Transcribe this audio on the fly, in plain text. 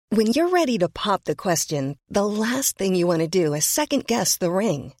When you're ready to pop the question, the last thing you want to do is second-guess the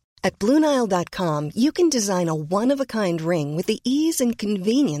ring. At BlueNile.com, you can design a one-of-a-kind ring with the ease and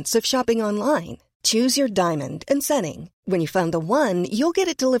convenience of shopping online. Choose your diamond and setting. When you find the one, you'll get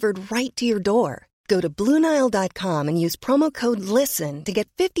it delivered right to your door. Go to BlueNile.com and use promo code LISTEN to get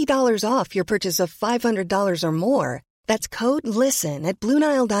 $50 off your purchase of $500 or more. That's code LISTEN at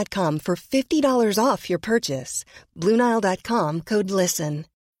BlueNile.com for $50 off your purchase. BlueNile.com, code LISTEN.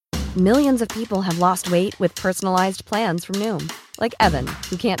 Millions of people have lost weight with personalized plans from Noom. Like Evan,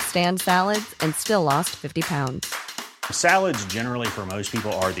 who can't stand salads and still lost 50 pounds. Salads generally for most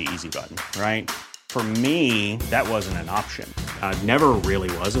people are the easy button, right? For me, that wasn't an option. I never really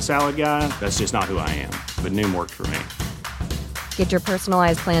was a salad guy. That's just not who I am. But Noom worked for me. Get your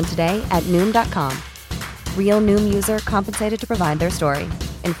personalized plan today at Noom.com. Real Noom user compensated to provide their story.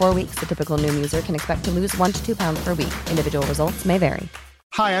 In 4 weeks, the typical Noom user can expect to lose 1 to 2 pounds per week. Individual results may vary.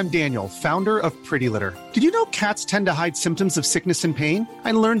 Hi, I'm Daniel, founder of Pretty Litter. Did you know cats tend to hide symptoms of sickness and pain?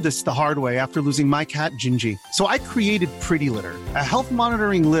 I learned this the hard way after losing my cat, Gingy. So I created Pretty Litter, a health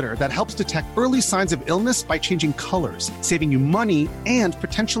monitoring litter that helps detect early signs of illness by changing colors, saving you money and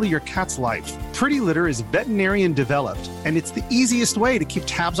potentially your cat's life. Pretty Litter is veterinarian developed, and it's the easiest way to keep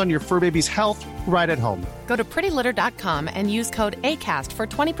tabs on your fur baby's health right at home. Go to prettylitter.com and use code ACAST for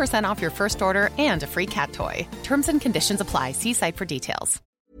 20% off your first order and a free cat toy. Terms and conditions apply. See site for details.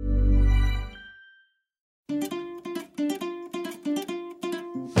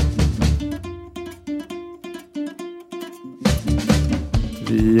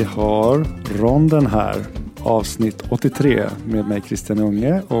 Vi har ronden här, avsnitt 83 med mig Christian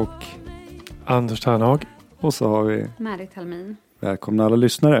Unge och Anders Tärnhag. Och så har vi Marit Helmin. Välkomna alla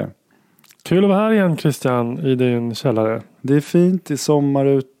lyssnare. Kul att vara här igen, Christian, i din källare. Det är fint, det är sommar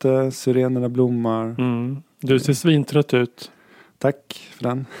ute, syrenerna blommar. Du ser svintrött ut. Tack för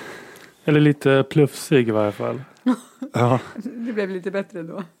den. Eller lite plufsig i varje fall. Ja. Det blev lite bättre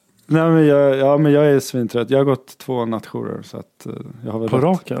då. Nej, men jag är svintrött. Jag har gått 2 nattjourer så att jag har väl på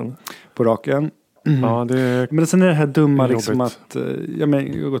raken. På raken. Ja, men sen är det här dumma liksom att jag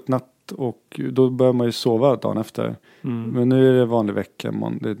har gått natt och då börjar man ju sova dagen efter. Men nu är det vanlig vecka,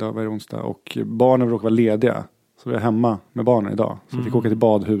 måndag, idag var det onsdag och barnen råkar vara lediga. Så vi är hemma med barnen idag. Så vi fick åka till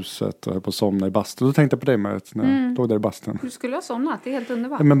badhuset och höll på att somna i bastun. Då tänkte jag på dig, Marit, när jag låg där i bastun. Du skulle ha somnat, det är helt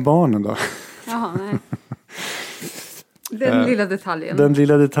underbart. Ja, men barnen då? Jaha, nej. Den lilla detaljen. Den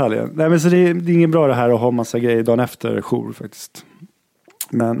lilla detaljen. Nej, men så det är inget bra det här att ha massa grejer dagen efter jour faktiskt.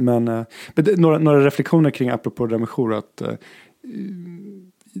 Men några reflektioner kring apropå det där med jour att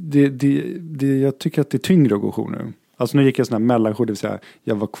jag tycker att det är tyngre att gå jour nu. Alltså nu gick jag sån här mellanjour, det vill säga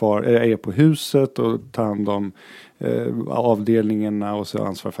jag är på huset och tar hand om avdelningarna och så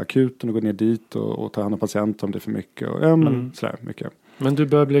ansvar för akuten och går ner dit och tar hand om patienter om det är för mycket och sådär mycket. Men du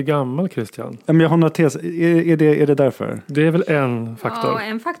börjar bli gammal, Christian. Ja, men jag har några teser. Är det därför? Det är väl en faktor. Ja,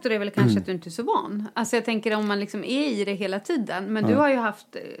 en faktor är väl kanske att du inte är så van. Alltså jag tänker om man liksom är i det hela tiden. Men du har ju haft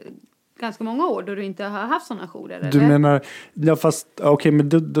ganska många år då du inte har haft sådana jourer, eller? Du menar, ja fast okej, men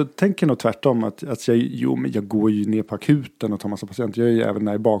då tänker jag nog tvärtom att jag går ju ner på akuten och tar massa patienter. Jag är ju även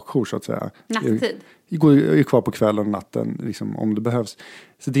där i bakjour så att säga. Nattetid? Jag är kvar på kvällen och natten liksom, om det behövs.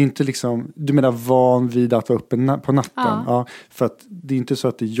 Så det är inte liksom, du menar van vid att vara uppe på natten. Ja, för att det är inte så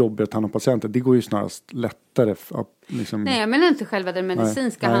att det är jobbigt att ta hand om patienter. Det går ju snarast lättare. Liksom, nej, jag menar inte själva den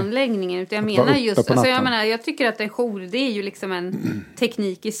medicinska handläggningen. Utan jag menar just, alltså jag tycker att en jour, det är ju liksom en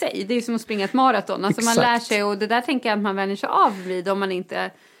teknik i sig. Det är ju som att springa ett maraton. Alltså man lär sig, och det där tänker jag att man vänjer sig av vid om man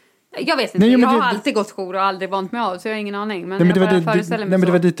inte... Jag vet inte, jag har alltid gått jour och aldrig vant mig av, så jag har ingen aning. Men jag bara föreställer mig så. Men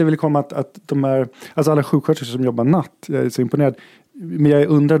det var dit jag ville komma att de är, alltså alla sjuksköterskor som jobbar natt, jag är så imponerad. Men jag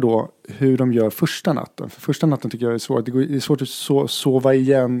undrar då hur de gör första natten. För första natten tycker jag är svårt. Det är svårt att sova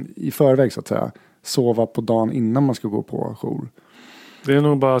igen i förväg så att säga. Sova på dagen innan man ska gå på jour. Det är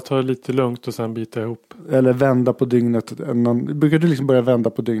nog bara att ta det lite lugnt och sen bita ihop. Eller vända på dygnet. Brukar du liksom börja vända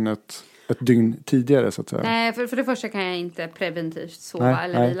på dygnet ett dygn tidigare så att säga? Nej, för det första kan jag inte preventivt sova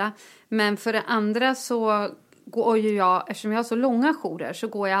eller vila. Men för det andra så går ju jag, eftersom jag har så långa jourer, så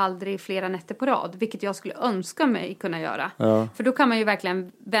går jag aldrig flera nätter på rad. Vilket jag skulle önska mig kunna göra. Ja. För då kan man ju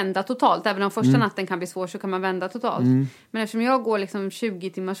verkligen vända totalt. Även om första natten kan bli svår så kan man vända totalt. Men eftersom jag går liksom 20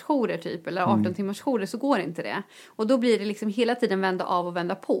 timmars jourer typ, eller 18 timmars jourer, så går inte det. Och då blir det liksom hela tiden vända av och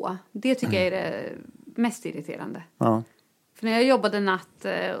vända på. Det tycker jag är det mest irriterande. Ja. För när jag jobbade natt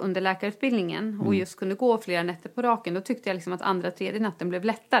under läkarutbildningen och just kunde gå flera nätter på raken, då tyckte jag liksom att andra, tredje natten blev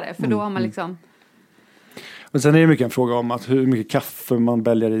lättare. För då har man liksom... Men sen är det mycket en fråga om att hur mycket kaffe man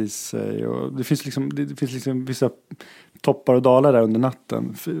bälgar i sig. Och det finns liksom vissa toppar och dalar där under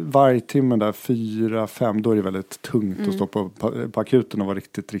natten. Varje timme där 4-5, då är det väldigt tungt att stå på akuten och vara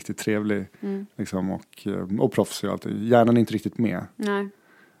riktigt, riktigt trevlig. Liksom, och proffsig och allt. Hjärnan är inte riktigt med. Nej.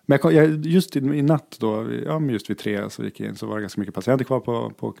 Men just i natt då, just vid 3 så gick jag in, så var det ganska mycket patienter kvar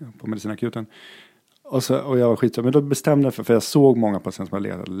på medicinakuten. Och jag var skittrött, men då bestämde jag för jag såg många patienter som hade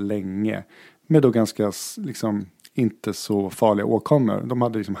legat länge. Med då ganska liksom inte så farliga åkommor. De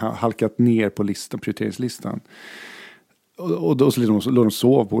hade liksom halkat ner på prioriteringslistan. Och då så låg de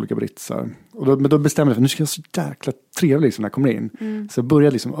sov på olika britsar. Men då bestämde jag för nu ska jag så jäkla trevlig liksom, när jag kommer in. Så jag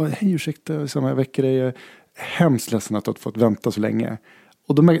började liksom, hej ursäkta, liksom, jag väcker dig. Jag är hemskt ledsen att du har fått vänta så länge.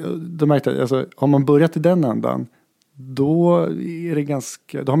 Och då märkte jag, alltså, har man börjat i den ändan, då är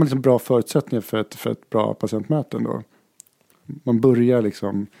det då har man liksom bra förutsättningar för ett bra patientmöte då. Man börjar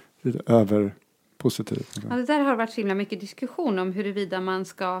liksom lite över positivt. Ja, det där har varit så himla mycket diskussion om huruvida man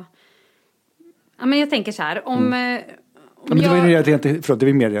ska... Ja, men jag tänker så här, men det var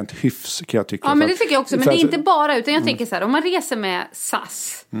ju mer rent hyfs kan jag tycka. Ja, men det tycker jag också. Men det är inte bara, utan jag tänker så här, om man reser med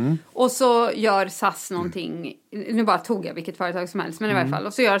SAS och så gör SAS någonting, nu bara tog jag vilket företag som helst, men i varje fall,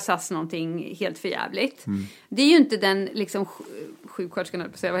 och så gör SAS någonting helt förjävligt. Det är ju inte den liksom sjuksköterskan,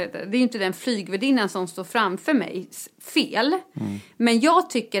 vad heter det? Det är ju inte den flygvärdinnan som står framför mig fel. Men jag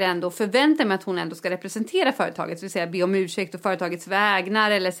tycker ändå, förväntar mig att hon ändå ska representera företaget, det vill säga be om ursäkt och företagets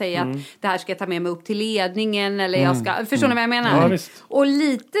vägnar, eller säga att det här ska jag ta med mig upp till ledningen, eller jag ska, förstår ni vad jag menar? Ja, och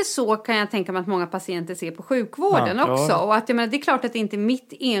lite så kan jag tänka mig att många patienter ser på sjukvården också. Och att jag menar, det är klart att det inte är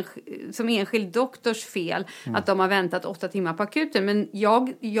mitt som enskild doktors fel att de har väntat 8 timmar på akuten, men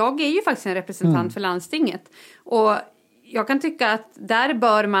jag är ju faktiskt en representant för landstinget, och jag kan tycka att där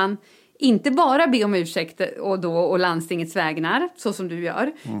bör man inte bara be om ursäkt och landstingets vägnar, så som du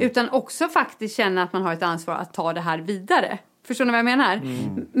gör, utan också faktiskt känna att man har ett ansvar att ta det här vidare. Förstår ni vad jag menar?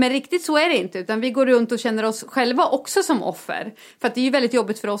 Men riktigt så är det inte, utan vi går runt och känner oss själva också som offer. För att det är ju väldigt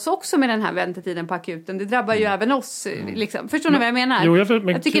jobbigt för oss också med den här väntetiden på akuten. Det drabbar ju även oss. Liksom. Förstår ni vad jag menar? Jo, jag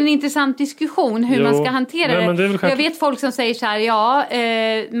tycker det är en intressant diskussion hur man ska hantera det. Jag vet folk som säger så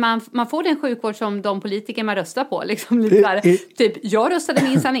här, man får den sjukvård som de politiker man röstar på. Liksom, lite där. Typ, jag röstade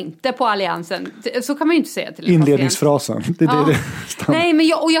minsann inte på Alliansen. Så kan man ju inte säga till en inledningsfrasen. Nej, men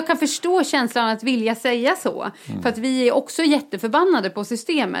jag kan förstå känslan att vilja säga så. För att vi är också jätteförbannade på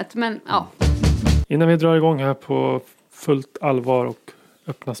systemet, men ja. Innan vi drar igång här på fullt allvar och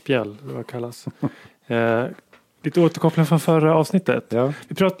öppna spjäll, vad det kallas. Lite återkoppling från förra avsnittet. Ja.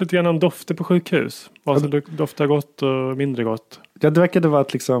 Vi pratade lite grann om dofter på sjukhus. Vad som doftar gott och mindre gott. Ja, det verkade vara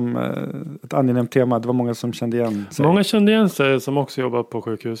ett angenämt tema. Det var många som kände igen sig. Många kände igen sig som också jobbar på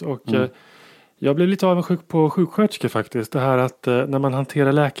sjukhus. Och jag blev lite avundsjuk på sjuksköterskor faktiskt. Det här att när man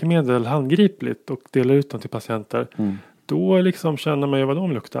hanterar läkemedel handgripligt och delar ut dem till patienter. Då liksom känner man ju vad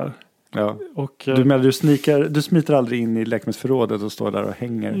de luktar. Ja. Och, du menar du smiter aldrig in i läkemedelsförrådet och står där och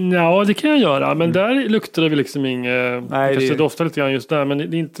hänger? Ja, det kan jag göra. Men där luktar det väl liksom inget... Kanske doftar lite grann just där. Men det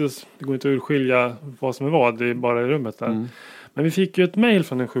går inte att urskilja vad som är vad. Det är bara i rummet där. Men vi fick ju ett mejl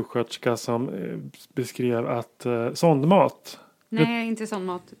från en sjuksköterska som beskrev att sondmat... Nej, inte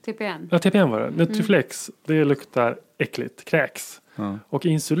sondmat. TPN. Ja, TPN var det. Nutriflex, det luktar äckligt. Kräks. Och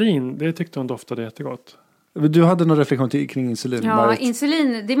insulin, det tyckte hon doftade jättegott. Du hade någon reflektion kring insulin? Ja,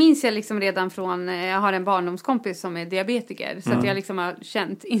 insulin, det minns jag liksom redan från, jag har en barndomskompis som är diabetiker. Så att jag liksom har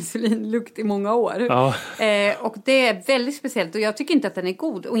känt insulinlukt i många år. Ja. Och det är väldigt speciellt. Och jag tycker inte att den är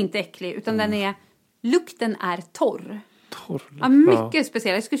god och inte äcklig. Utan lukten är torr. Ja, mycket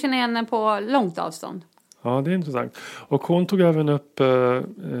speciell. Jag skulle känna igen den på långt avstånd. Ja, det är intressant. Och hon tog även upp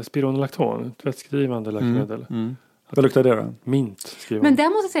spironolakton, ett vätskedrivande läkemedel. Vad luktar det då? Mint, skriver Men där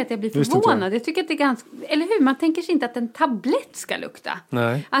måste jag säga att jag blir förvånad. Jag tycker att det är ganska... Eller hur? Man tänker sig inte att en tablett ska lukta.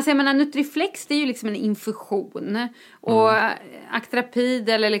 Nej. Alltså jag menar, Nutriflex, det är ju liksom en infusion. Och Actrapid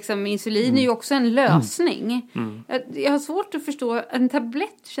eller liksom insulin är ju också en lösning. Jag har svårt att förstå. En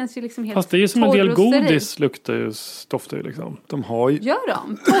tablett känns ju liksom helt... Fast det är ju som en del godis luktar ju, doftar ju liksom. De har ju... Gör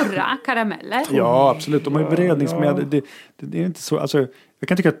de? Torra karameller? Ja, absolut. De har ju beredningsmedel. Det är inte så... Alltså, jag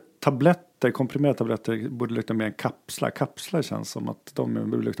kan tycka att komprimerade tabletter borde lukta mer än kapslar. Kapslar känns som att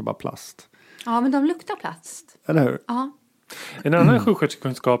de luktar bara plast. Ja, men de luktar plast. Eller hur? Ja. En annan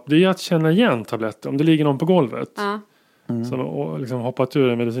sjuksköterskekunskap, det är att känna igen tabletter. Om det ligger någon på golvet som liksom hoppat ur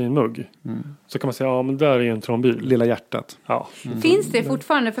en medicinmugg. Så kan man säga, ja men där är en trombil. Lilla hjärtat. Ja. Finns det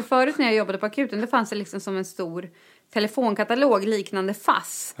fortfarande? För förut när jag jobbade på akuten, det fanns det liksom som en stor telefonkatalog liknande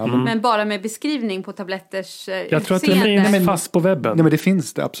FASS. Men bara med beskrivning på tabletters jag tror att det är FASS på webben. Nej, men det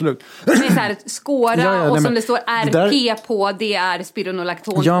finns det, absolut. Det är så här, skåra och som det står RP på, det är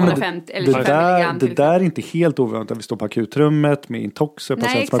spironolakton 250 eller 25 milligram. Det där är inte helt oväntat att vi står på akutrummet med intoxer,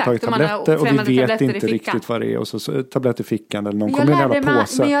 patienter som har tagit tabletter och vi vet inte riktigt vad det är och så tabletter i fickan eller någon kommer in i en jävla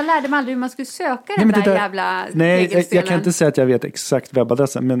påse. Men jag lärde mig aldrig hur man skulle söka den där jävla nej, jag kan inte säga att jag vet exakt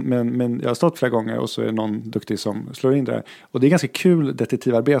webbadressen men jag har stått flera gånger och så är det någon duktig som slår in det. Och det är ganska kul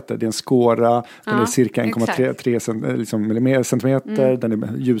detektivarbete. Det är en skåra, den är cirka 1,3 centimeter, den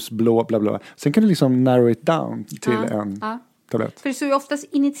är ljusblå, bla bla. Sen kan du liksom narrow it down till en tablett. För det står ju oftast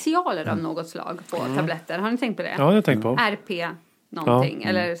initialer av något slag på tabletter. Har ni tänkt på det? Ja, det har jag tänkt på. RP någonting.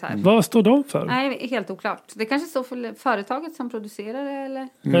 Eller så här. Vad står de för? Nej, helt oklart. Det kanske står för företaget som producerar det eller?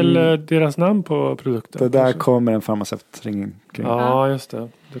 Eller deras namn på produkten. Det där kommer en farmaceut ringa in. Ja, just det.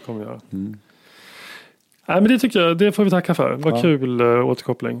 Det kommer göra. Nej, men det tycker jag, det får vi tacka för. Vad kul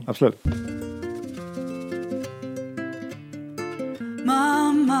återkoppling. Absolut.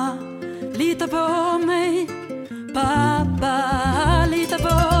 Mamma, lita på mig. Pappa, lita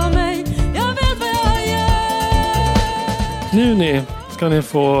på mig. Jag vet vad jag gör. Nu ska ni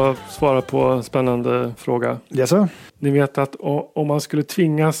få svara på en spännande fråga. Jaså? Ni vet att om man skulle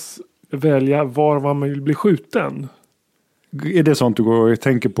tvingas välja var man vill bli skjuten. Är det sånt du går och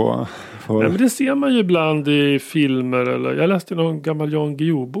tänker på? Ja, men det ser man ju ibland i filmer. Eller, jag läste någon gammal Jan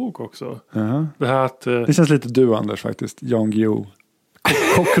Guillou-bok också. Det här att... det känns lite du, Anders, faktiskt. Jan Guillou.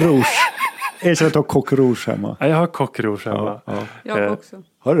 Coq Rouge. Jag känner att du har Coq Rouge hemma. Ja, jag har Coq Rouge hemma. Jag också.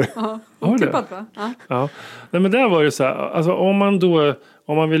 Har du? Har du? Ja. Nej, men där var det så här. Alltså, om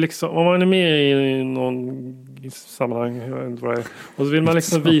man vill liksom, om man är med i någon sammanhang, jag vet inte vad det är, och så vill man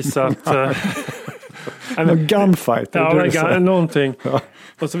liksom visa att... en gunfight. Ja, någonting. Ja.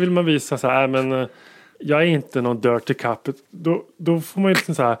 Och så vill man visa så här, men jag är inte någon dirty cup. Då får man ju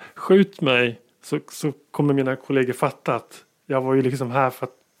liksom så här, skjut mig så kommer mina kollegor fatta att jag var ju liksom här för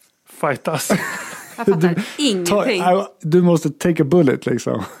att fightas. Jag fattar ingenting. Du måste take a bullet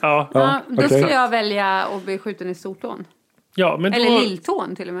liksom. Ja, då skulle jag välja att bli skjuten i stortån. Ja, men eller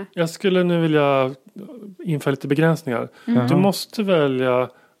lilltån till och med. Jag skulle nu vilja införa lite begränsningar. Du måste välja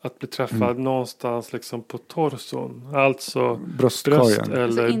att bli träffad någonstans liksom på torson. Alltså bröst eller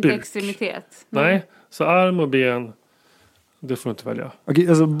alltså inte buk. Extremitet. Nej, så arm och ben, det får du inte välja. Okej,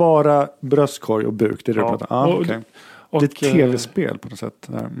 alltså bara bröstkorg och buk, det är det du pratar om. Okay. Det är ett tv-spel på något sätt.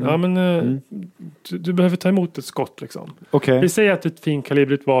 Ja, men du behöver ta emot ett skott liksom. Okay. Vi säger att det är ett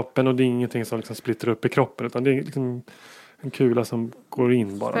finkalibrigt vapen och det är ingenting som liksom splittrar upp i kroppen, utan det är liksom en kula som går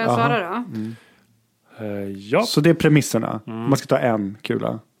in bara. Får jag svara då? Ja. Så det är premisserna. Man ska ta en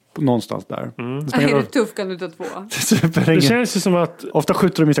kula någonstans där. Är det tuff kan du ta två. Det känns ju som att... Ofta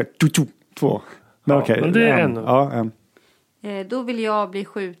skjuter de ju så här, två. Men okej. Men det är en. Ja, en. Då vill jag bli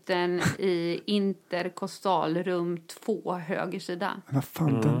skjuten i interkostalrum 2 höger sida. Vad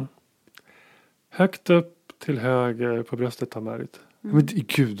fan högt upp till höger på bröstet har märkt. Men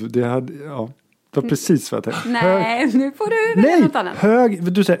gud, det hade... Ja. Det var precis vad jag tänkte. Nej, nu får du välja något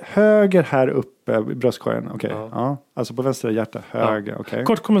annat. Du säger höger här uppe i bröstkorgen. Okej. Ja. Alltså på vänstra hjärta, höger. Okej.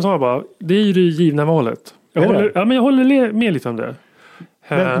 Kort kommentar bara. Det är ju det givna valet. Jag håller med lite om det.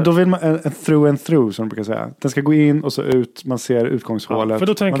 Men då vill man en through and through som de brukar säga. Den ska gå in och så ut. Man ser utgångshålet. För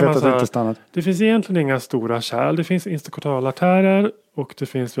då tänker man så här, inte det finns egentligen inga stora kärl. Det finns interkostala artärer och det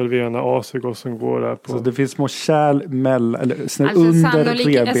finns väl vena asugos som går där på. Så det finns små kärl under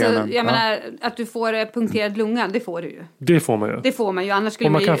revbenen. Jag menar att du får punkterad lunga, det får du ju. Det får man ju. Det får man ju. Annars skulle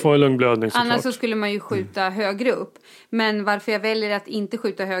man kan få en lungblödning såklart. Annars så skulle man ju skjuta högre upp. Men varför jag väljer att inte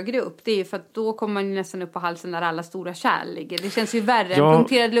skjuta högre upp, det är ju för att då kommer man ju nästan upp på halsen där alla stora kärl ligger. Det känns ju värre. En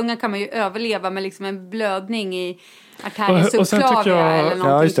punkterad lunga kan man ju överleva med liksom en blödning i arteriesubclavia eller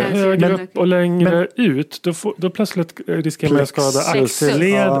någonting. Högre upp och längre ut, då plötsligt riskerar man att skada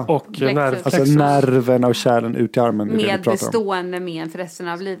axelled och nervplexus. Alltså nerverna och kärlen ut i armen. Med bestående men för resten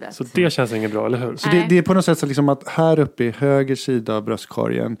av livet. Så det känns inget bra, eller hur? Så det är på något sätt så liksom att här uppe i höger sida av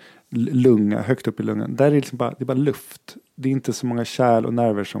bröstkorgen, lunga, högt upp i lungan, där är det bara luft. Det är inte så många kärl och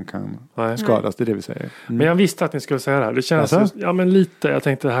nerver som kan skadas, det är det vi säger. Men jag visste att ni skulle säga det här. Det känns men lite, jag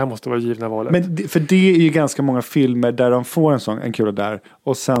tänkte det här måste vara givna valet. Men för det är ju ganska många filmer där de får en kula där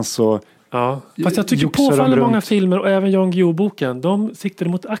och sen så fast jag tycker påfallande många filmer och även Jan Guillou-boken, de siktar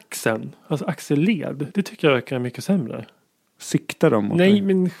mot axeln, alltså axelled. Det tycker jag verkar mycket sämre. Siktar de mot Nej,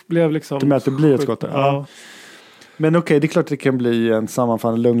 men blev liksom... Du menar att det blir ett skott där? Ja. Men okej, det är klart att det kan bli en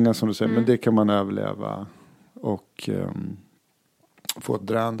sammanfallande lunga som du säger, men det kan man överleva. Och få ett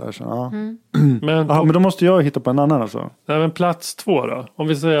drän där. Så, ja. Men då måste jag hitta på en annan alltså. Nej, men plats 2 då. Om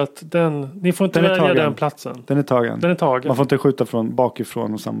vi säger att ni får inte välja den platsen. Den är tagen. Man får inte skjuta från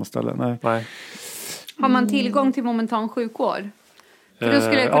bakifrån och samma ställe. Nej. Har man tillgång till momentan sjukvård? För då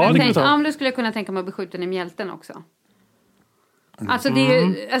skulle jag kunna tänka mig att bli skjuten i mjälten också. Alltså,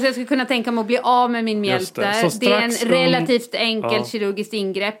 jag skulle kunna tänka mig att bli av med min mjälte. Det är en relativt enkel kirurgiskt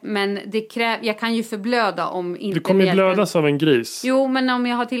ingrepp. Men jag kan ju förblöda om inte. Du kommer blöda som en gris. Jo, men om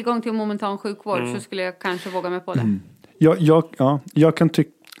jag har tillgång till momentan sjukvård så skulle jag kanske våga mig på det. Jag kan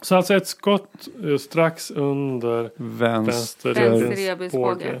tycka. Så alltså ett skott strax under vänster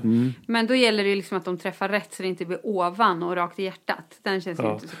revbensbåge. Men då gäller det ju liksom att de träffar rätt så det inte blir ovan och rakt i hjärtat. Den känns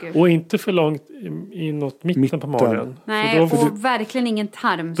ju inte så kul. Och inte för långt inåt mitten på magen. Nej, och verkligen ingen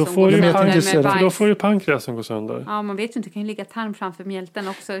tarm då som går sönder. Då får du pankreas som går sönder. Ja, man vet ju inte. Det kan ju ligga tarm framför mjälten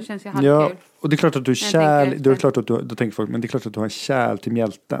också. Det känns ju halvkul. Ja, och det är klart att du kärl. Det är klart att du tänker folk, men det är klart att du har kärl till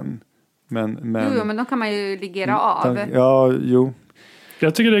mjälten. Men Jo, men då kan man ju ligera av. Ja, jo.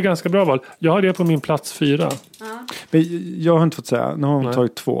 Jag tycker det är ganska bra val. Jag har det på min plats 4. Men jag har inte fått säga. Nu har hon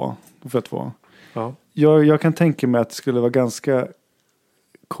tagit 2. Då får jag 2. Ja. Jag kan tänka mig att det skulle vara ganska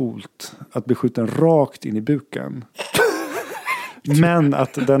coolt att bli skjuten rakt in i buken. Men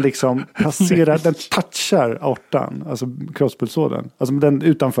att den liksom passerar, den touchar aortan, alltså kroppspulsådern. Alltså den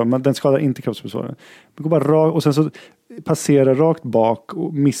utanför, men den skadar inte kroppspulsådern. Den går bara rakt och sen så passerar rakt bak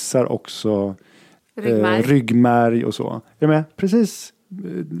och missar också ryggmärg och så. Är du med? Precis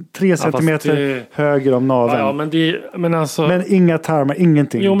 3 centimeter höger om naveln. Men inga tarmar,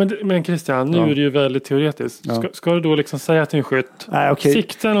 ingenting. Jo, men Christian, nu är det ju väldigt teoretiskt. Ska du då liksom säga till en skytt,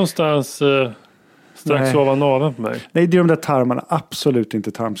 sikta någonstans strax ovan naveln på mig? Nej, det är de där tarmarna, absolut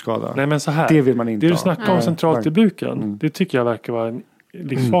inte tarmskada. Nej, men så här. Det vill man inte det du snackar om centralt i buken, det tycker jag verkar vara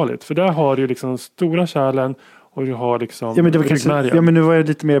livsfarligt. För där har du liksom stora kärlen och du har liksom ryggmärgen. Men nu var jag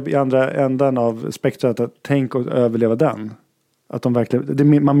lite mer i andra ändan av spektrat att tänk att överleva den. Att de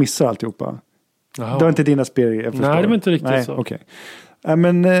verkligen, man missar alltihopa. Jaha. Det var inte dina spel, jag förstår. Nej, det var inte riktigt så. Okej.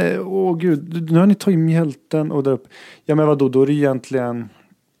 Men, gud, nu har ni tagit mjälten och där upp. Ja, men vadå, då är det egentligen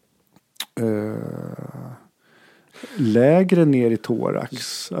lägre ner i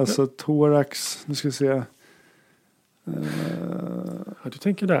thorax. Alltså thorax, nu ska vi se. Du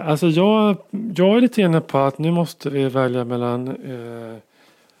tänker där. Alltså jag är lite inne på att nu måste vi välja mellan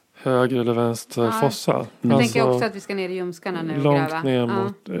höger eller vänster fossa. Jag tänker också att vi ska ner i ljumskarna nu och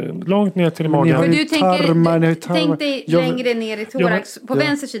gräva. Långt ner till magen. För du tänk dig längre ner i thorax. På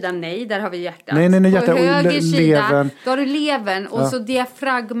vänster sida, nej, där har vi hjärtat. Nej, hjärtat. På höger sida, då har du levern. Och så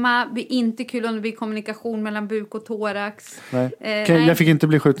diafragma, blir inte kul om det blir kommunikation mellan buk och thorax. Nej. Jag fick inte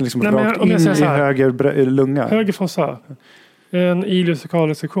bli skjuten liksom rakt in i höger lunga. Höger fossa. En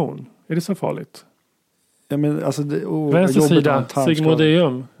ileocekalsektion. Är det så farligt? Ja, men alltså vänster sida,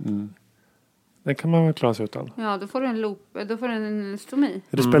 sigmoideum. Den kan man väl klara sig utan. Ja, då får du en stomi.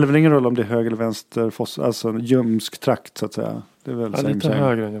 Det spelar väl ingen roll om det är höger eller vänster fossa, alltså en ljumsktrakt så att säga. Det är väl lite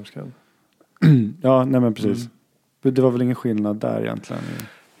högre än ljumsken. Ja, nej men precis. Det var väl ingen skillnad där egentligen.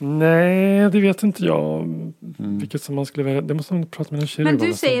 Nej, det vet inte jag. Vilket som man skulle välja. Det måste man prata med en kirurg. Men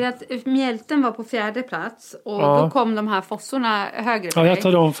du säger att mjälten var på 4:e plats. Och då kom de här fossorna högre. Ja, jag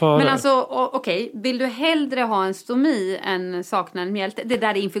tar dem för. Men alltså, okej. Vill du hellre ha en stomi än sakna en mjälte? Det där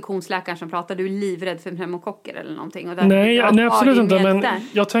är infektionsläkaren som pratar. Du är livrädd för pneumokocker eller någonting. Och nej, absolut inte. Men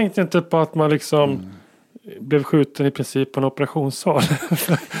jag tänkte inte på att man liksom blev skjuten i princip på en operationssal.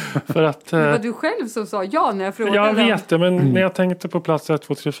 för att, det var du själv som sa ja när jag frågade. Jag vet det, men när jag tänkte på plats 1,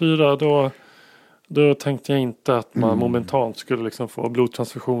 2, 3, 4 då tänkte jag inte att man momentant skulle liksom få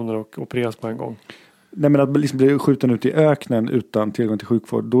blodtransfusioner och opereras på en gång. Nej, men att liksom bli skjuten ut i öknen utan tillgång till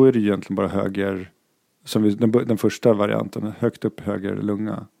sjukvård, då är det egentligen bara höger, som den första varianten, högt upp höger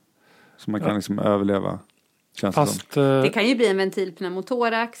lunga. Så man kan liksom överleva. Fast, det kan ju bli en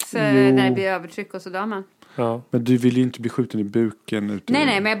ventilpneumotorax när det blir övertryck och så dör man. Ja. Men du vill ju inte bli skjuten i buken.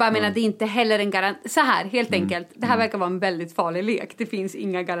 Nej, men jag bara menar att det är inte heller en garanti. Så här, helt enkelt. Det här verkar vara en väldigt farlig lek. Det finns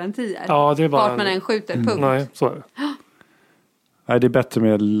inga garantier. Ja, det är bara vart man än skjuter, punkt. Nej, så är det. Nej, det är bättre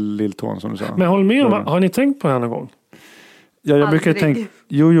med lilltån som du sa. Men håll med om, har ni tänkt på det här någon gång? Ja, jag brukar tänka.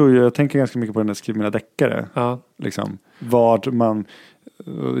 Jag tänker ganska mycket på den när jag skriver mina deckare. Ja. Liksom, vad man...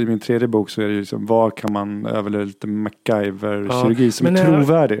 I min 3:e bok så är det ju liksom, vad kan man överleva lite MacGyver-kirurgi som är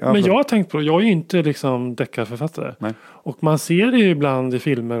trovärdig. Men jag har tänkt på, jag är ju inte liksom deckarförfattare. Nej. Och man ser det ju ibland i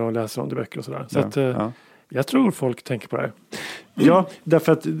filmer och läser om det i böcker och sådär. Så att jag tror folk tänker på det här. Ja,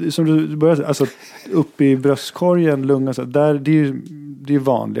 därför att som du började, alltså uppe i bröstkorgen, lungan, så där, det är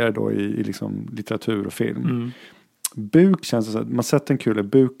vanligare då i liksom litteratur och film. Buk känns det så att man sätter en kula i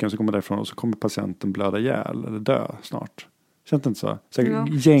buken så kommer man därifrån och så kommer patienten blöda ihjäl eller dö snart. Känns det inte så?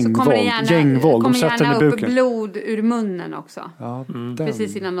 Gängvåld. De sätter den i buken. Upp blod ur munnen också. Ja,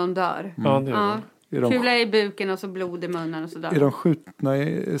 precis innan de dör. Ja, det är det. Kula i buken och så blod i munnen och så dör. Är de skjutna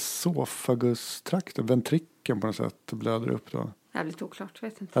i esofagustrakten? Ventrikeln på något sätt blöder upp då? Jävligt oklart,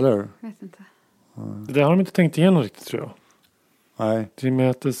 vet inte. Eller? Vet inte. Det har de inte tänkt igenom riktigt, tror jag. Nej. Det är med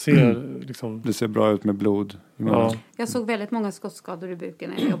att det ser liksom... Det ser bra ut med blod. Ja. Jag såg väldigt många skottskador i buken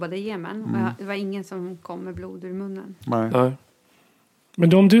när jag jobbade i Jemen. Det var ingen som kom med blod ur munnen. Nej. Men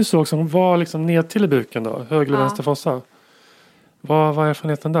de du såg som var liksom ned till i buken då? Höger eller vänster fossa? Vad var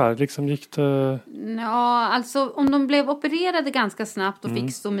erfarenheten där? Liksom gick det... Ja, alltså om de blev opererade ganska snabbt och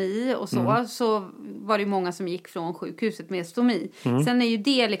fick stomi och så var det många som gick från sjukhuset med stomi. Sen är ju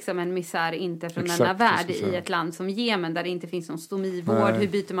det liksom en misär inte från denna värld i ett land som Jemen där det inte finns någon stomivård. Nej. Hur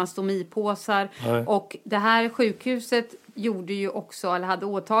byter man stomipåsar? Nej. Och det här sjukhuset gjorde ju också, eller hade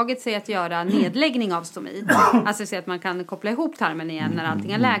åtagit sig att göra nedläggning av stomi. Alltså så att man kan koppla ihop tarmen igen när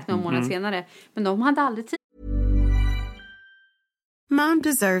allting har läkt någon månad senare. Men de hade aldrig tid. Mom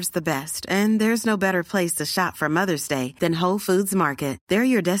deserves the best, and there's no better place to shop for Mother's Day than Whole Foods Market. They're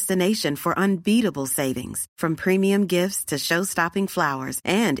your destination for unbeatable savings, from premium gifts to show-stopping flowers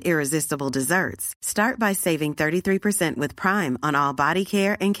and irresistible desserts. Start by saving 33% with Prime on all body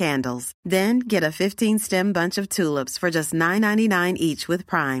care and candles. Then get a 15-stem bunch of tulips for just $9.99 each with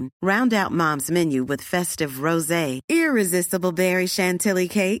Prime. Round out Mom's menu with festive rosé, irresistible berry chantilly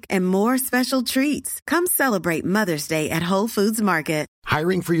cake, and more special treats. Come celebrate Mother's Day at Whole Foods Market.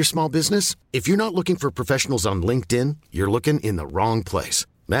 Hiring for your small business? If you're not looking for professionals on LinkedIn, you're looking in the wrong place.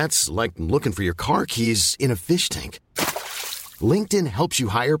 That's like looking for your car keys in a fish tank. LinkedIn helps you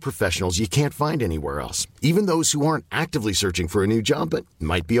hire professionals you can't find anywhere else, even those who aren't actively searching for a new job but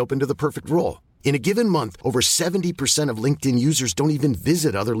might be open to the perfect role. In a given month, over 70% of LinkedIn users don't even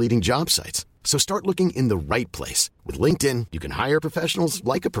visit other leading job sites. So start looking in the right place. With LinkedIn, you can hire professionals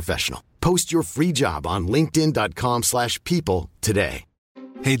like a professional. Post your free job on linkedin.com/people today.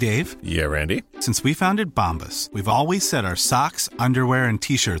 Hey, Dave. Yeah, Randy. Since we founded Bombas, we've always said our socks, underwear, and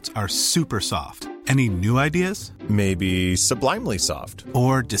T-shirts are super soft. Any new ideas? Maybe sublimely soft.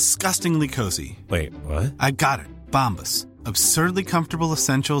 Or disgustingly cozy. Wait, what? I got it. Bombas. Absurdly comfortable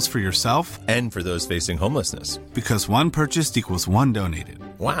essentials for yourself and for those facing homelessness. Because one purchased equals one donated.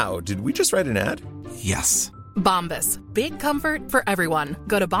 Wow, did we just write an ad? Yes. Bombas. Big comfort for everyone.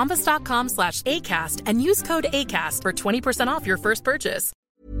 Go to bombas.com/ACAST and use code ACAST for 20% off your first purchase.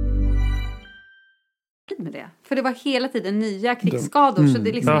 Med det. För det var hela tiden nya krigsskador. Så det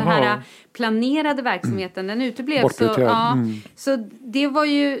är liksom den här planerade verksamheten, den uteblev. Så det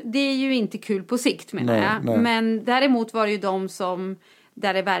är ju inte kul på sikt, menar jag. Nej. Men däremot var det ju de som,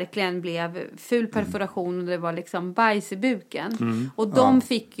 där det verkligen blev full perforation och det var liksom bajs i buken. Och de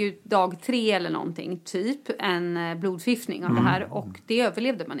fick ju dag 3 eller någonting, typ en blodförgiftning av det här. Och det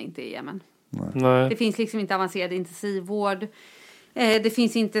överlevde man inte i Jemen. Nej. Det finns liksom inte avancerad intensivvård. Det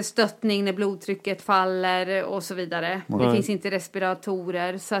finns inte stöttning när blodtrycket faller och så vidare. Nej. Det finns inte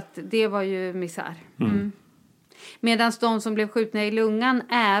respiratorer, så att det var ju misär. Medan de som blev skjutna i lungan,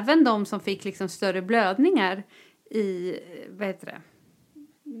 även de som fick liksom större blödningar i, vad heter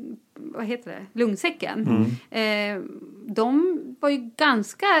det? Lungsäcken. De var ju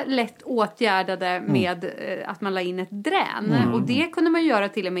ganska lätt åtgärdade med att man la in ett drän. Och det kunde man göra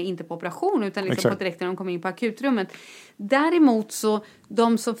till och med inte på operation utan liksom på direkt när de kom in på akutrummet. Däremot så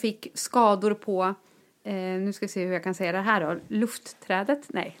de som fick skador på, nu ska vi se hur jag kan säga det här då. Luftträdet?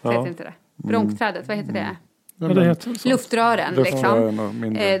 Nej, det heter inte det. Bronkträdet, vad heter det? Det heter luftrören liksom.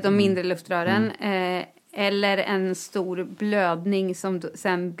 De mindre luftrören. Eller en stor blödning som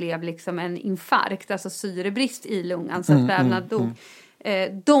sen blev liksom en infarkt, alltså syrebrist i lungan så att vävnad dog.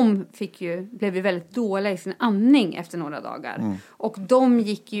 De blev ju väldigt dåliga i sin andning efter några dagar. Och de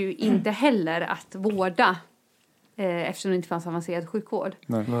gick ju inte heller att vårda eftersom det inte fanns avancerad sjukvård.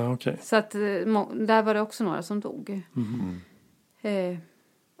 Nej, okay. Så att där var det också några som dog.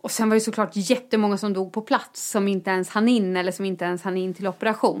 Och sen var det såklart jättemånga som dog på plats som inte ens hann in eller som inte ens hann in till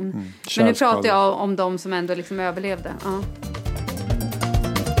operation. Men nu pratar jag om de som ändå liksom överlevde. Ja.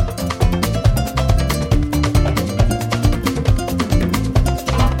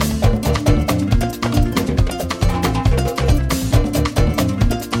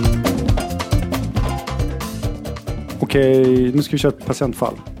 Okej, nu ska vi köra ett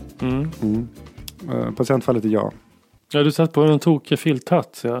patientfall. Patientfallet är jag. Ja, du satt på en tokig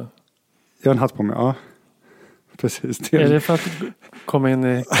filthatt. Ja. Jag har en hatt på mig, ja. Precis. Är det för att komma in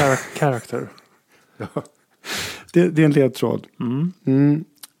i character? Ja. Det är en ledtråd.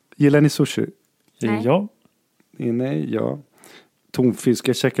 Gillar ni sushi? Nej. Ja. Nej, ja. Tonfisk.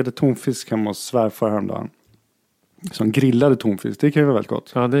 Jag checkade tonfisk hemma hos svärfar häromdagen. som grillade tonfisk. Det kan ju vara väldigt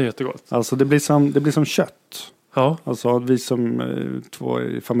gott. Ja, det är jättegott. Alltså det blir som kött. Ja. Alltså vi som 2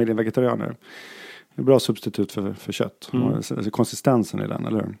 i familjen vegetarianer. Det är bra substitut för kött. Alltså, konsistensen i den,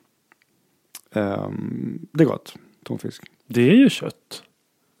 eller hur? Det är gott, tonfisk. Det är ju kött.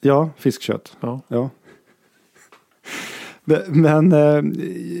 Ja, fiskkött. Ja. Men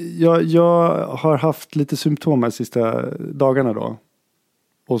jag har haft lite symptom de sista dagarna då.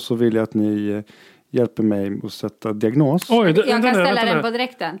 Och så vill jag att ni hjälper mig att sätta diagnos. Jag kan ställa den på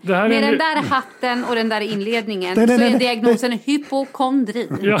direkten. Med den där hatten och den där inledningen så är diagnosen hypokondri.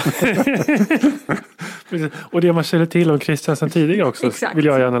 Ja. Och det man känner till om Christian sedan tidigare också. Exakt. Vill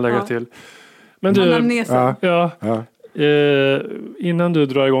jag gärna lägga till. Men du, innan du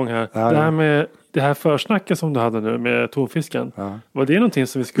drar igång här. Det här med det här försnacket som du hade nu med tonfisken. Var det någonting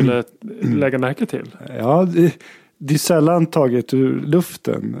som vi skulle lägga märke till? Ja, det är sällan taget ur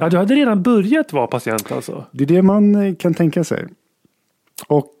luften. Ja, du hade redan börjat vara patient alltså. Det är det man kan tänka sig.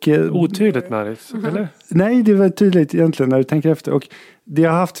 Och, otydligt, Maris, eller? Nej, det är väldigt tydligt egentligen när du tänker efter. Och det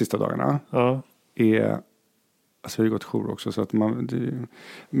jag har haft sista dagarna är... Alltså jag har gått jour också. Så att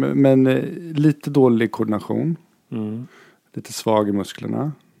men lite dålig koordination. Lite svag i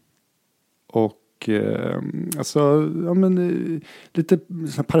musklerna. Och lite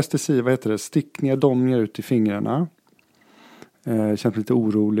parestesi, vad heter det? Stickningar, domningar ut i fingrarna. Känns lite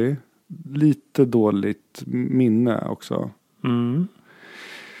orolig. Lite dåligt minne också.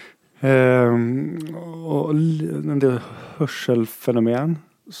 Och en del hörselfenomen.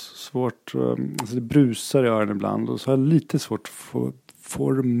 Svårt, alltså det brusar i öronen ibland. Och så har jag lite svårt att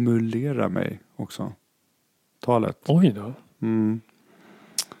formulera mig också. Talet. Oj då.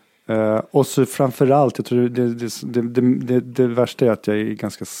 Och så framförallt, jag tror det värsta är att jag är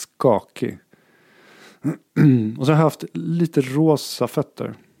ganska skakig. Och så har jag haft lite rosa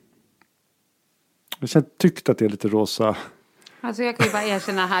fötter. Jag har tyckt att det är lite rosa. Alltså jag kan ju bara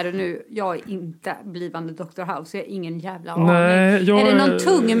erkänna här och nu, jag är inte blivande Dr. House, jag har ingen jävla aning. Nej, är det någon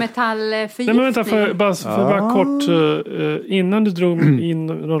tungmetallförgiftning? Nej, men vänta, för bara kort, innan du drog in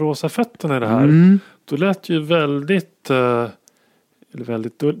de rosa fötterna i det här, då lät ju väldigt,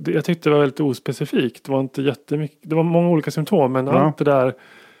 jag tyckte det var väldigt ospecifikt. Det var inte jättemycket, det var många olika symptom, men allt det där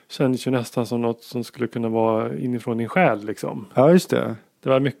kändes ju nästan som något som skulle kunna vara inifrån din själ liksom. Ja, just det. Det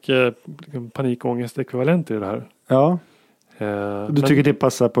var mycket panikångest-ekvivalent i det här. Ja. Du tycker det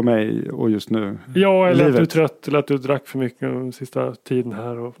passar på mig och just nu? Ja, eller att du är trött, eller att du drack för mycket den sista tiden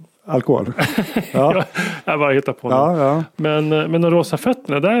här. Och... Alkohol? Ja. Jag bara hittar på ja. Men de rosa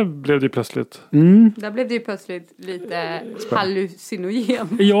fötterna, där blev det ju plötsligt. Där blev det ju plötsligt lite hallucinogen.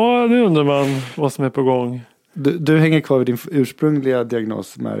 Ja, nu undrar man vad som är på gång. Du hänger kvar vid din ursprungliga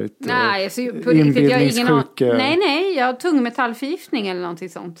diagnos, Marit? Nej, så på riktigt, jag har ingen Nej, jag har tungmetallförgiftning eller någonting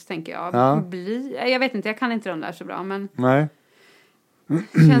sånt, tänker jag. Ja. Jag vet inte, jag kan inte de där så bra, men... Nej.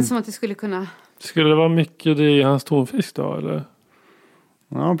 Känns som att det skulle kunna... Skulle det vara mycket det i hans tonfisk då, eller?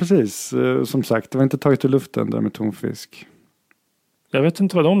 Ja, precis. Som sagt, det var inte taget ur luften där med tonfisk. Jag vet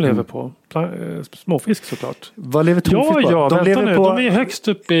inte vad de lever på. Småfisk såklart. Vad lever tonfisk på? De lever på... De är högst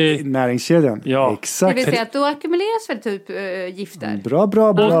upp i näringskedjan. Ja. Exakt. Det vill säga att då ackumuleras väl typ gifter.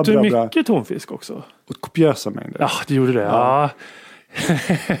 Bra. Åt du mycket tonfisk också? Och kopiösa mängder. Ja, det gjorde det. Ja.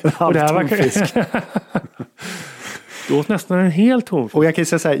 Och det här var tonfisk. Du åt nästan en hel tonfisk. Och jag kan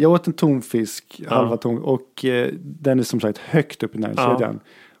säga så här, jag åt en tonfisk, halva tonfisk, och den är som sagt högt upp i näringskedjan.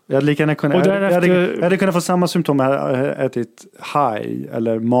 Jag hade lika gärna jag hade kunnat få samma symptom om jag hade ätit haj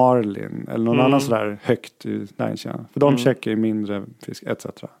eller marlin eller någon annan sådär högt i näringskedjan. För de käkar ju mindre fisk, etc.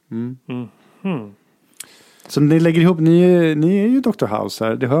 Så ni lägger ihop, ni är ju Dr. House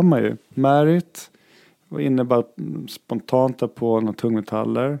här, det hör man ju. Marit var inne bara spontant på några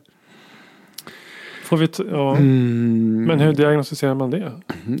tungmetaller. Får vi Men hur diagnostiserar man det?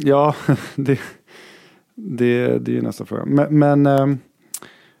 Ja, det är nästa fråga. Men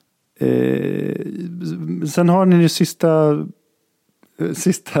sen har ni ju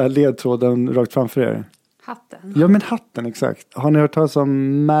sista ledtråden rakt framför er. Hatten. Ja, men hatten, exakt. Har ni hört talas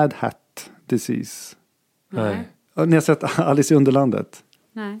om Mad Hat Disease? Nej. Ni har sett Alice i Underlandet?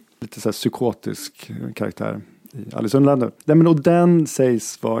 Nej. Lite så här psykotisk karaktär i Alice i Underlandet. Och den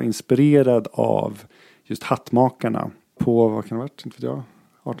sägs vara inspirerad av just hattmakarna på, vad kan det ha varit, inte vet jag,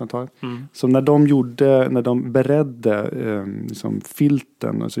 1800-talet. Så när de beredde liksom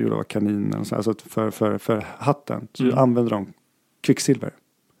filten och så gjorde det av kaninen och så, alltså för hatten, så använde de kvicksilver.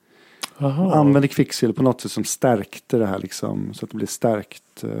 Använde kvicksilver på något sätt som stärkte det här liksom, så att det blev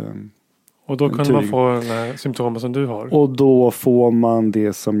stärkt. Och då kan man få den här symptomen som du har. Och då får man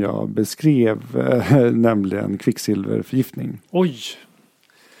det som jag beskrev, nämligen kvicksilverförgiftning. Oj!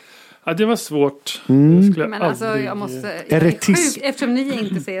 Ja, det var svårt. Men alltså, jag måste... Eftersom ni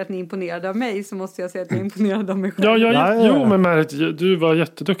inte säger att ni är imponerade av mig så måste jag säga att jag är imponerad av mig själv. Jo, men Märit, du var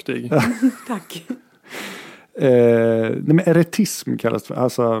jätteduktig. Tack. Men eretism kallas det,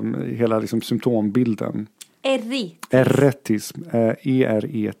 alltså hela liksom symptombilden. Eretism.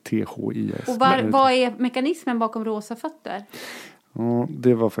 E-R-E-T-H-I-S. Och vad är mekanismen bakom rosa fötter? Ja,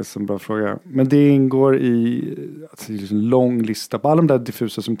 det var faktiskt en bra fråga. Men det ingår i en lång lista på alla de där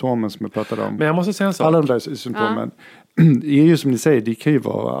diffusa symptomen som jag pratade om. Men jag måste säga en sak. Alla de där symptomen är ju som ni säger, det kan ju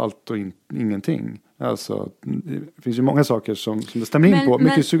vara allt och ingenting. Alltså, det finns ju många saker som det stämmer in på.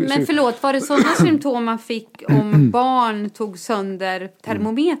 Men förlåt, var det sådana symptom man fick om barn tog sönder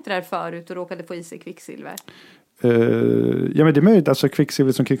termometrar förut och råkade få i sig kvicksilver? Ja, men det är möjligt, alltså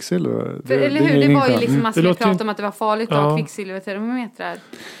kvicksilver som kvicksilver. Eller hur, det var ju liksom man skulle prata om att det var farligt att ha kvicksilvertermometrar.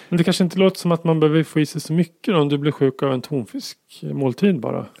 Men det kanske inte låter som att man behöver få i sig så mycket om du blir sjuk av en tonfiskmåltid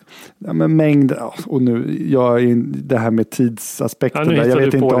bara. Ja, men mängd, och nu, det här med tidsaspekten, jag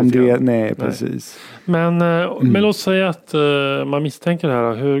vet inte om det, nej precis. Men låt oss säga att man misstänker det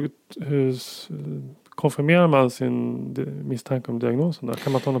här, hur konfirmerar man sin misstanke om diagnosen där?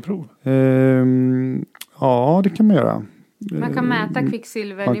 Kan man ta något prov? Ja, det kan man göra. Man kan mäta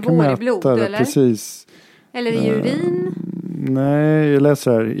kvicksilvernivåer i blod, eller? Precis. Eller i urin? Nej, jag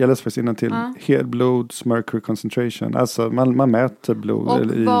läser faktiskt innantill. Helblods mercury concentration. Alltså man mäter blod. Och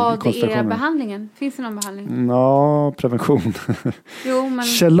eller vad är behandlingen? Finns det någon behandling? Ja, prevention.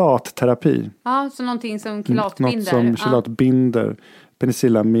 Chelatterapi. Ja, så någonting som kelatbinder. Något som kelatbinder.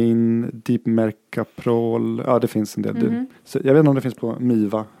 Penicillamine, Deep-Mercaprol. Ja, det finns en del. Så jag vet inte om det finns på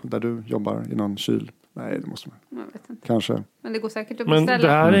Miva där du jobbar i någon kyl. Nej, det måste man. Jag vet inte. Kanske. Men det går säkert att beställa. Men det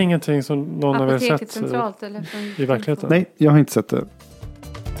här är ingenting som någon har väl sett centralt, eller i verkligheten? Nej, jag har inte sett det.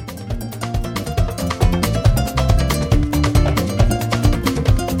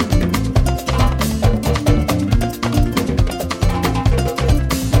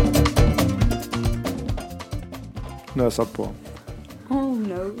 Nu har jag satt på. Oh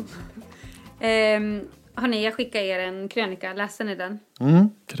no. Hörrni, jag skickar er en krönika. Läser ni den?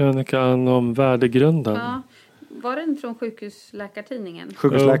 Krönikan om värdegrunden. Ja. Var den från sjukhusläkartidningen?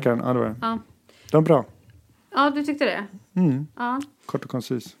 Sjukhusläkaren, ja det var det. Ja. Det var bra. Ja, du tyckte det? Ja. Kort och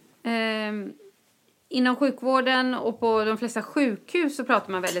koncis. Inom sjukvården och på de flesta sjukhus så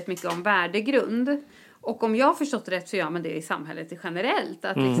pratar man väldigt mycket om värdegrund. Och om jag har förstått rätt så gör man det i samhället generellt.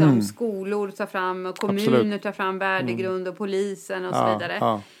 Att liksom skolor tar fram och kommuner tar fram värdegrund och polisen och så vidare.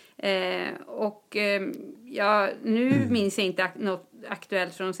 Ja. Nu minns jag inte något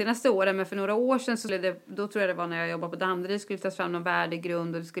aktuellt från de senaste åren, men för några år sedan då tror jag det var när jag jobbade på Danderyd, skulle tas fram någon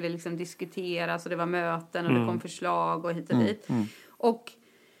värdegrund och det skulle liksom diskuteras och det var möten och det kom förslag och hit och dit. Och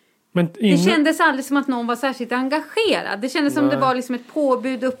det kändes aldrig som att någon var särskilt engagerad. Det kändes som det var liksom ett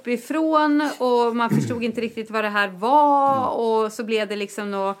påbud uppifrån och man förstod inte riktigt vad det här var och så blev det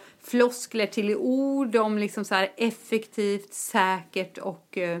liksom några floskler till i ord om liksom så här effektivt, säkert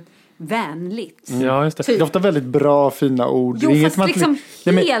och vänligt. Ja, just det. Typ. Det är ofta väldigt bra, fina ord. Jo, fast liksom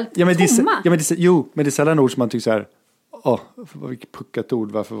helt tomma. Men det är sällan ord som man tycker så här, vilket puckat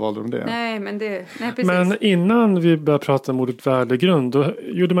ord, varför valde de det? Nej, precis. Men innan vi började prata om ordet värdegrund, då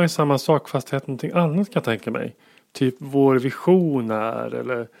gjorde man ju samma sak fast det hette någonting annat, kan jag tänka mig. Typ vår vision är,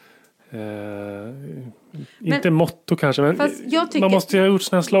 eller inte motto kanske, men man måste ju ha gjort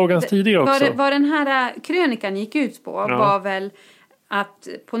såna slogans tidigare också. Vad den här krönikan gick ut på var väl att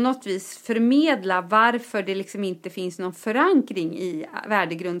på något vis förmedla varför det liksom inte finns någon förankring i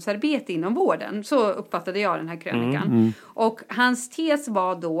värdegrundsarbete inom vården. Så uppfattade jag den här krönikan. Och hans tes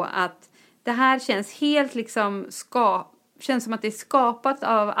var då att det här känns helt liksom känns som att det är skapat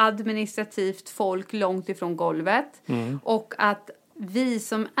av administrativt folk långt ifrån golvet. Och att vi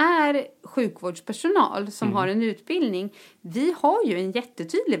som är sjukvårdspersonal som har en utbildning, vi har ju en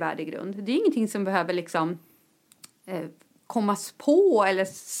jättetydlig värdegrund. Det är ingenting som behöver liksom kommas på eller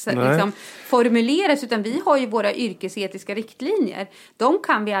liksom formuleras, utan vi har ju våra yrkesetiska riktlinjer. De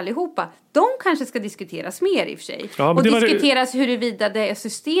kan vi allihopa. De kanske ska diskuteras mer i och för sig. Ja, och diskuteras huruvida det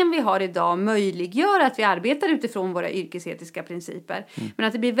system vi har idag möjliggör att vi arbetar utifrån våra yrkesetiska principer. Men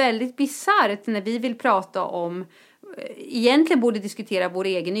att det blir väldigt bisarrt när vi vill prata om, egentligen borde diskutera vår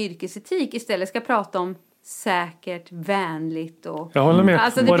egen yrkesetik, istället ska prata om säkert, vänligt och... Jag håller med.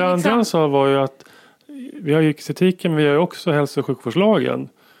 Alltså, vad det andra sa var ju att vi har yrkesetiken, men vi har också hälso- och sjukvårdslagen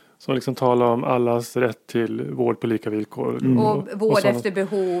som liksom talar om allas rätt till vård på lika villkor. Och vård och efter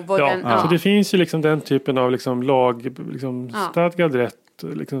behov. Och så det finns ju liksom den typen av liksom lag, liksom stadgad rätt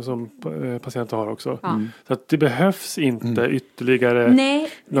liksom, som patienter har också. Så att det behövs inte ytterligare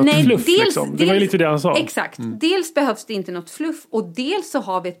något fluff. Det var ju lite det han sa. Exakt. Dels behövs det inte något fluff och dels så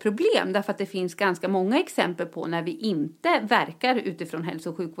har vi ett problem därför att det finns ganska många exempel på när vi inte verkar utifrån hälso-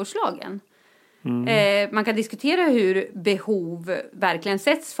 och sjukvårdslagen. Man kan diskutera hur behov verkligen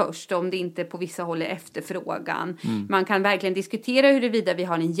sätts först, om det inte på vissa håll är efterfrågan. Man kan verkligen diskutera huruvida vi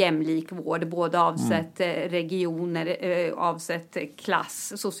har en jämlik vård, både avsett regioner, avsett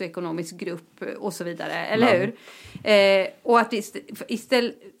klass, socioekonomisk grupp och så vidare, eller hur? Och att vi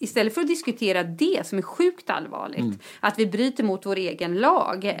istället för att diskutera det som är sjukt allvarligt, att vi bryter mot vår egen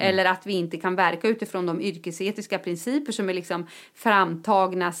lag eller att vi inte kan verka utifrån de yrkesetiska principer som är liksom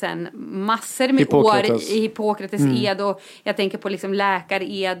framtagna sedan massor med år i Hippokrates ed, och jag tänker på liksom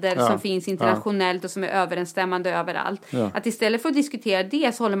läkareder som finns internationellt och som är överensstämmande överallt. Att istället för att diskutera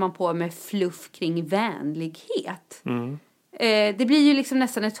det så håller man på med fluff kring vänlighet. Det blir ju liksom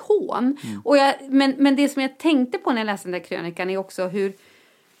nästan ett hån. Och men det som jag tänkte på när jag läste den där krönikan är också hur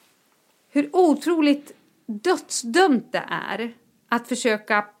otroligt dödsdömt det är att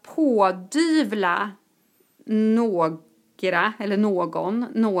försöka pådyvla något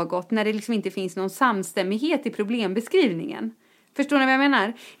när det liksom inte finns någon samstämmighet i problembeskrivningen. Förstår ni vad jag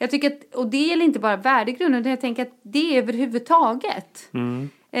menar? Jag tycker att, och det gäller inte bara värdegrunden, utan jag tänker att det är överhuvudtaget.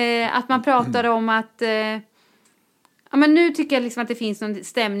 Att man pratar om att men nu tycker jag liksom att det finns någon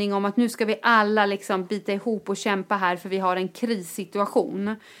stämning om att nu ska vi alla liksom bita ihop och kämpa här för vi har en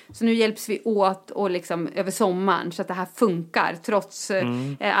krissituation. Så nu hjälps vi åt och liksom över sommaren så att det här funkar trots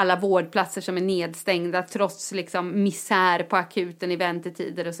alla vårdplatser som är nedstängda, trots liksom misär på akuten i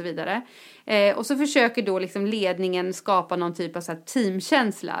väntetider och så vidare. Och så försöker då liksom ledningen skapa någon typ av så här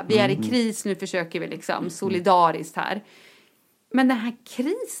teamkänsla. Vi är i kris, nu försöker vi liksom solidariskt här. Men den här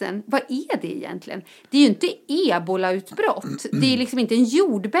krisen, vad är det egentligen? Det är ju inte ebolautbrott. Det är liksom inte en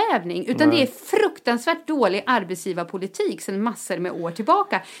jordbävning. Utan det är fruktansvärt dålig arbetsgivarpolitik sedan massor med år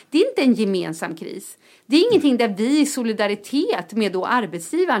tillbaka. Det är inte en gemensam kris. Det är ingenting där vi i solidaritet med då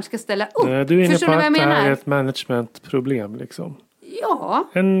arbetsgivaren ska ställa upp. Nej, du är inne på att det här är ett managementproblem liksom. Ja,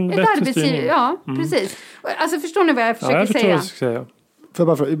 en ett arbetsgivare. Ja, precis. Alltså förstår ni vad jag försöker säga? Jag förstår vad jag ska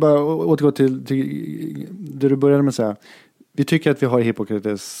säga. Får jag bara återgå till det du började med att säga. Vi tycker att vi har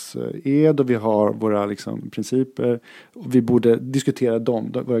Hippokrates ed och vi har våra liksom, principer. Och vi borde diskutera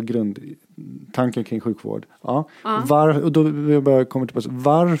dem, våra grundtankar kring sjukvård. Ja. Och då vill jag bara komma tillbaka.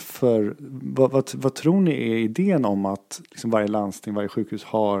 Varför, vad tror ni är idén om att liksom, varje landsting, varje sjukhus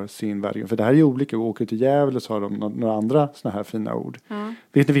har sin värdegrund? För det här är ju olika. Vi åker till Gävle så har de några andra såna här fina ord.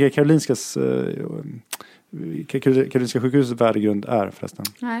 Vet ni vilka Karolinska sjukhusets värdegrund är förresten?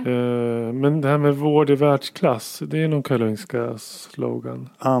 Nej. Men det här med vård i världsklass, det är nog Karolinska slogan.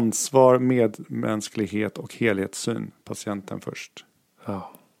 Ansvar, medmänsklighet och helhetssyn. Patienten först.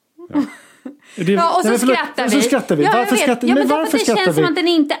 Ja. Och så skrattar vi. Varför skrattar vi? Men varför det känns som att den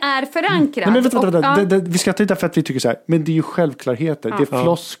inte är förankrad. Vi skrattar inte för att vi tycker så här. Men det är ju självklarheter. Det är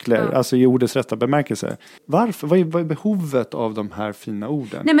floskler. Alltså i ordets rätta bemärkelse. Varför? Vad är behovet av de här fina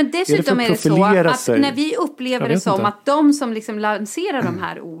orden? Nej, men dessutom är det så att när vi upplever det som att de som liksom lanserar de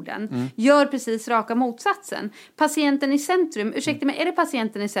här orden gör precis raka motsatsen. Patienten i centrum. Ursäkta mig, är det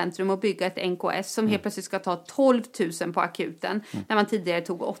patienten i centrum att bygga ett NKS som helt plötsligt ska ta 12 000 på akuten när man tidigare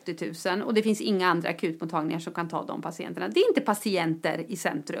tog 80 000 och det finns inga andra akutmottagningar som kan ta de patienterna. Det är inte patienter i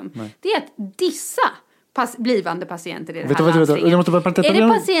centrum. Nej. Det är att dissa blivande patienter i det här landstingen. Är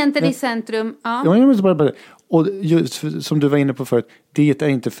det patienter i centrum? Ja. Jag måste bara. Och just, som du var inne på förut, det är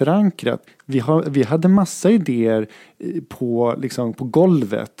inte förankrat. Vi hade massa idéer på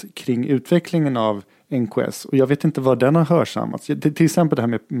golvet kring utvecklingen av NKS. Och jag vet inte vad den har hörsammats. Till exempel det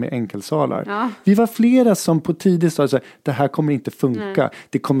här med enkelsalar. Ja. Vi var flera som på tidigt sa att det här kommer inte funka. Nej.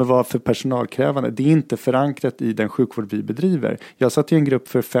 Det kommer vara för personalkrävande. Det är inte förankrat i den sjukvård vi bedriver. Jag satt i en grupp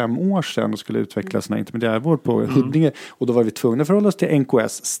för 5 år sedan och skulle utveckla sån här intermediärvård på Huddinge. Och då var vi tvungna att förhålla oss till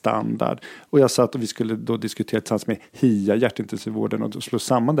NKS-standard. Och jag satt och vi skulle då diskutera tillsammans med HIA, hjärtintensivvården, och slå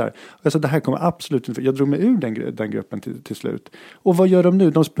samman där. Och jag sa det här kommer absolut inte. Jag drog mig ur den gruppen till slut. Och vad gör de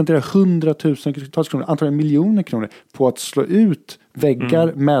nu? De spenderar 100 000 kronor, antagligen miljoner kronor på att slå ut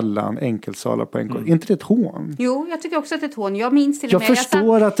väggar mellan enkelsalar på NK. Är inte det ett hån? Jo, jag tycker också att det är ett hån. Jag minns till och med. Jag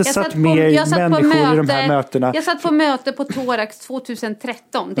förstår att det satt med människor i de här mötena. Jag satt på möte på Thorax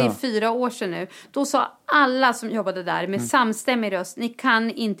 2013. Det är 4 år sedan nu. Då sa alla som jobbade där med samstämmig röst, ni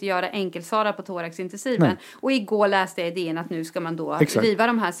kan inte göra enkelsalar på Thorax-intensiven. Och igår läste jag idén att nu ska man då riva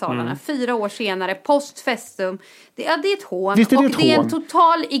de här salarna. 4 år senare, post festum. Det är ett hån. Visst är det och det är en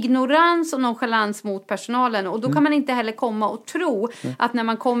total ignorans och nonchalans mot personalen. Och då kan man inte heller komma och tro tro att när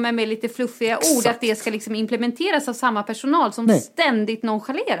man kommer med lite fluffiga ord att det ska liksom implementeras av samma personal som ständigt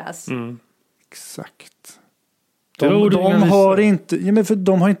nonchaleras. Exakt. De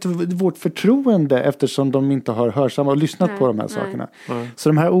har inte vårt förtroende eftersom de inte har hörsamma och lyssnat på de här sakerna. Så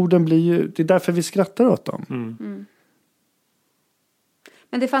de här orden blir ju, det är därför vi skrattar åt dem.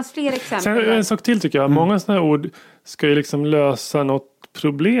 Men det fanns fler exempel. Sen, en sak till tycker jag. Många sådana här ord ska ju liksom lösa något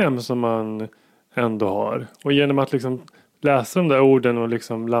problem som man ändå har. Och genom att liksom läsa de där orden och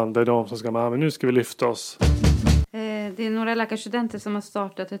liksom landa i dem så ska man, men nu ska vi lyfta oss. Det är några läkarstudenter som har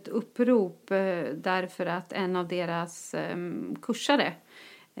startat ett upprop därför att en av deras kursare,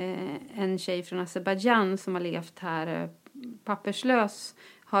 en tjej från Azerbaijan som har levt här papperslös,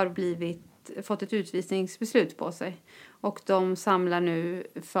 har fått ett utvisningsbeslut på sig. Och de samlar nu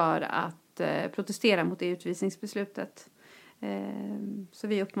för att protestera mot det utvisningsbeslutet. Så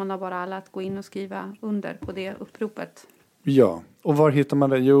vi uppmanar bara alla att gå in och skriva under på det uppropet. Ja, och var hittar man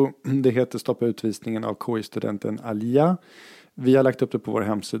det? Jo, det heter Stoppa utvisningen av KI-studenten Alia. Vi har lagt upp det på vår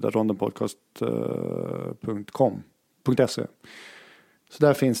hemsida rondenpodcast.se. Så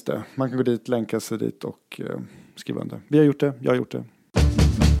där finns det. Man kan gå dit, länka sig dit och skriva under. Vi har gjort det, jag har gjort det.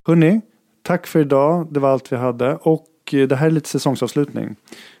 Hörrni, tack för idag. Det var allt vi hade. Och det här är lite säsongsavslutning.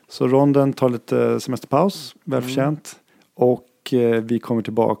 Så ronden tar lite semesterpaus, välförtjänt. Och vi kommer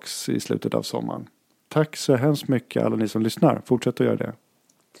tillbaks i slutet av sommaren. Tack så hemskt mycket alla ni som lyssnar. Fortsätt att göra det.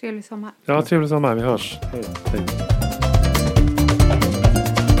 Trevlig sommar. Ja, trevlig sommar. Vi hörs. Hej. Hej.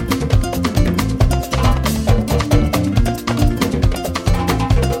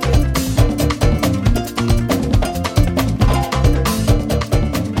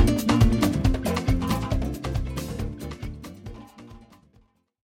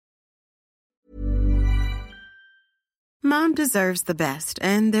 Mom deserves the best,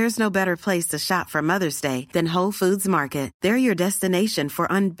 and there's no better place to shop for Mother's Day than Whole Foods Market. They're your destination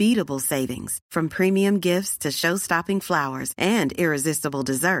for unbeatable savings, from premium gifts to show-stopping flowers and irresistible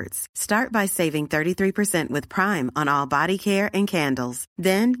desserts. Start by saving 33% with Prime on all body care and candles.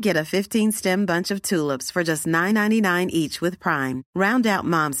 Then get a 15-stem bunch of tulips for just $9.99 each with Prime. Round out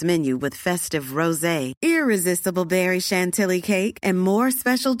Mom's menu with festive rosé, irresistible berry chantilly cake, and more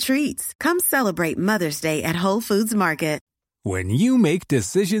special treats. Come celebrate Mother's Day at Whole Foods Market. When you make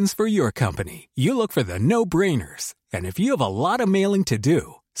decisions for your company, you look for the no-brainers. And if you have a lot of mailing to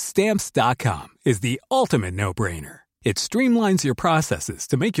do, Stamps.com is the ultimate no-brainer. It streamlines your processes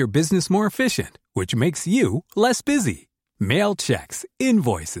to make your business more efficient, which makes you less busy. Mail checks,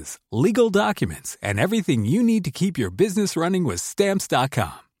 invoices, legal documents, and everything you need to keep your business running with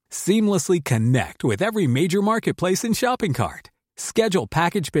Stamps.com. Seamlessly connect with every major marketplace and shopping cart. Schedule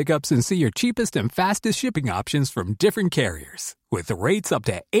package pickups and see your cheapest and fastest shipping options from different carriers. With rates up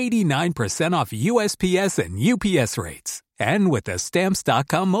to 89% off USPS and UPS rates. And with the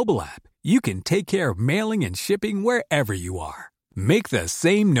Stamps.com mobile app, you can take care of mailing and shipping wherever you are. Make the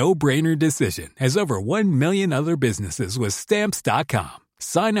same no-brainer decision as over 1 million other businesses with Stamps.com.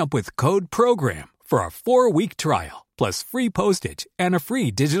 Sign up with code PROGRAM for a 4-week trial, plus free postage and a free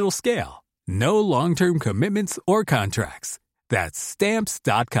digital scale. No long-term commitments or contracts. That's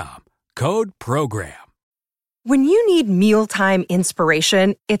Stamps.com. Code PROGRAM. When you need mealtime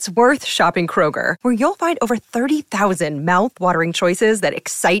inspiration, it's worth shopping Kroger, where you'll find over 30,000 mouth-watering choices that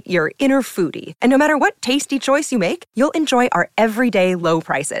excite your inner foodie. And no matter what tasty choice you make, you'll enjoy our everyday low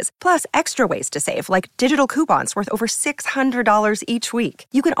prices, plus extra ways to save, like digital coupons worth over $600 each week.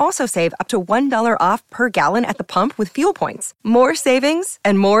 You can also save up to $1 off per gallon at the pump with fuel points. More savings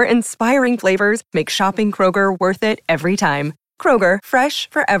and more inspiring flavors make shopping Kroger worth it every time. Kroger, fresh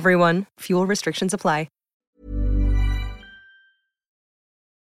for everyone. Fuel restrictions apply.